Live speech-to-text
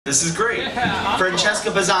This is great. Francesca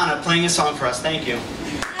Bazzana playing a song for us. Thank you.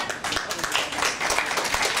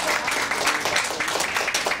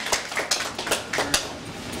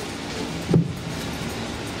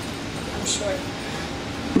 I'm short.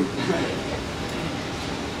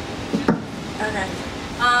 Okay.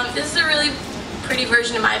 This is a really pretty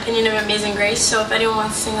version, in my opinion, of Amazing Grace, so if anyone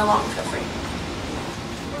wants to sing along, feel free.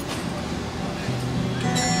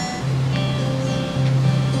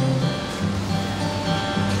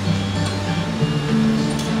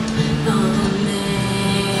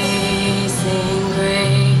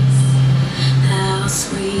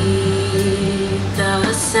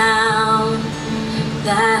 Sound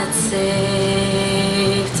that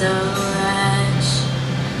saved a wretch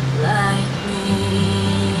like me.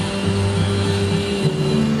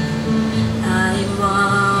 I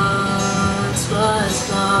once was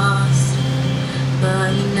lost,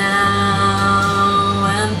 but now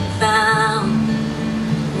am found.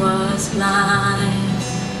 Was blind,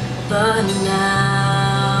 but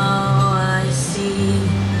now I see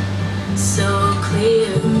so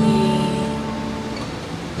clearly.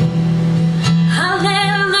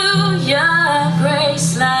 Hallelujah,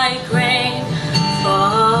 grace like rain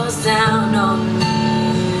falls down on me.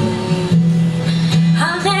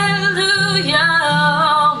 Hallelujah,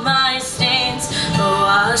 all my stains are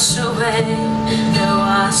washed away, they're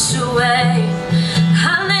washed away.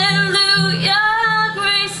 Hallelujah,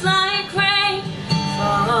 grace like rain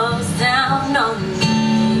falls down on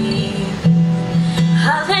me.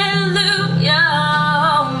 Hallelujah,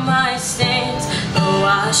 all my stains are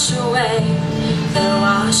washed away, they're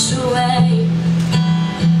washed away.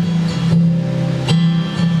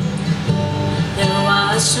 They're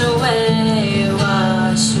washed away,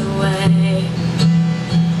 washed away.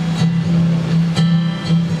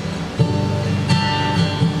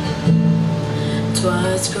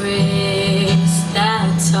 'Twas grace that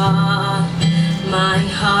taught my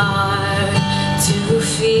heart to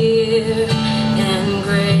fear, and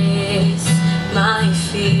grace my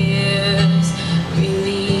fears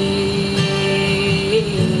relieved.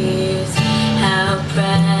 How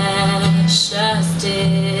precious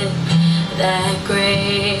did that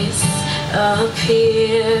grace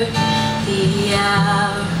appear the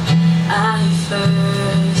hour I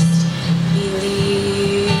first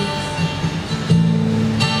believed.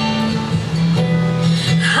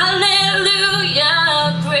 Hallelujah,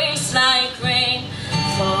 grace like rain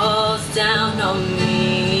falls down on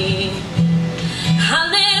me.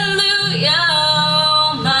 Hallelujah,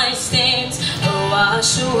 all my stains are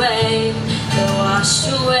washed away, they're washed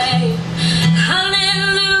away.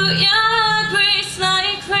 Hallelujah, grace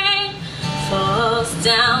like rain falls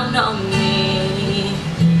down on me.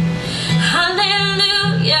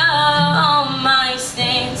 Hallelujah, all my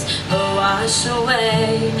stains are washed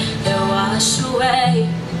away, they're washed away.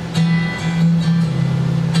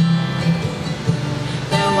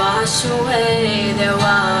 They're washed away, they're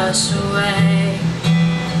washed away.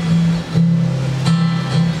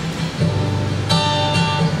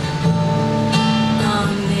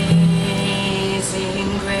 Amazing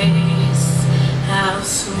grace, how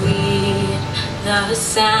sweet the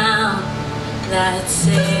sound that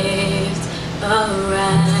saved a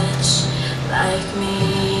wretch like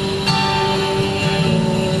me.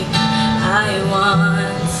 I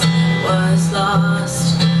once was lost,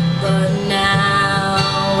 but now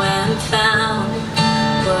am found.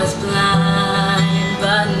 Was blind,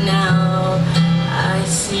 but now I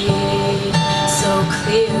see so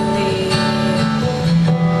clearly.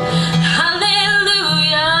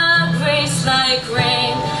 Hallelujah, grace like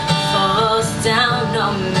rain falls down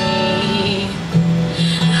on me.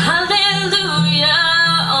 Hallelujah,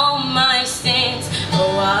 all my stains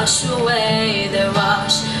are washed away, they're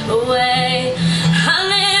washed away.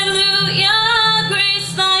 Hallelujah,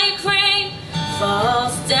 grace like rain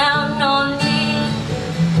falls down on me.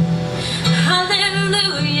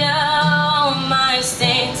 Hallelujah, all my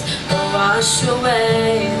stains are washed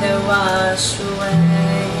away, they're washed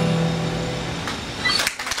away.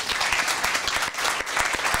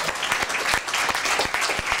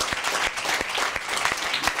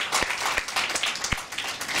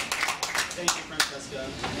 Thank you, Francesca.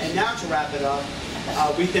 And now to wrap it up,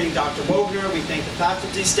 we thank Dr. Wogner, we thank the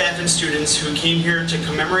faculty, staff, and students who came here to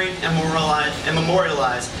commemorate and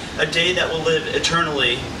memorialize a day that will live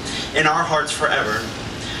eternally in our hearts forever.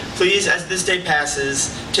 Please, as this day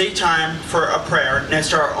passes, take time for a prayer next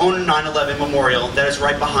to our own 9/11 memorial that is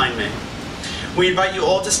right behind me. We invite you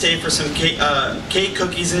all to stay for some cake,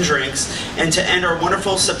 cookies, and drinks, and to end our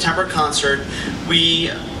wonderful September concert,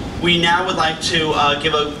 we now would like to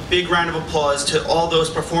give a big round of applause to all those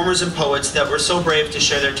performers and poets that were so brave to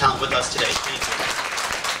share their talent with us today. Thank you.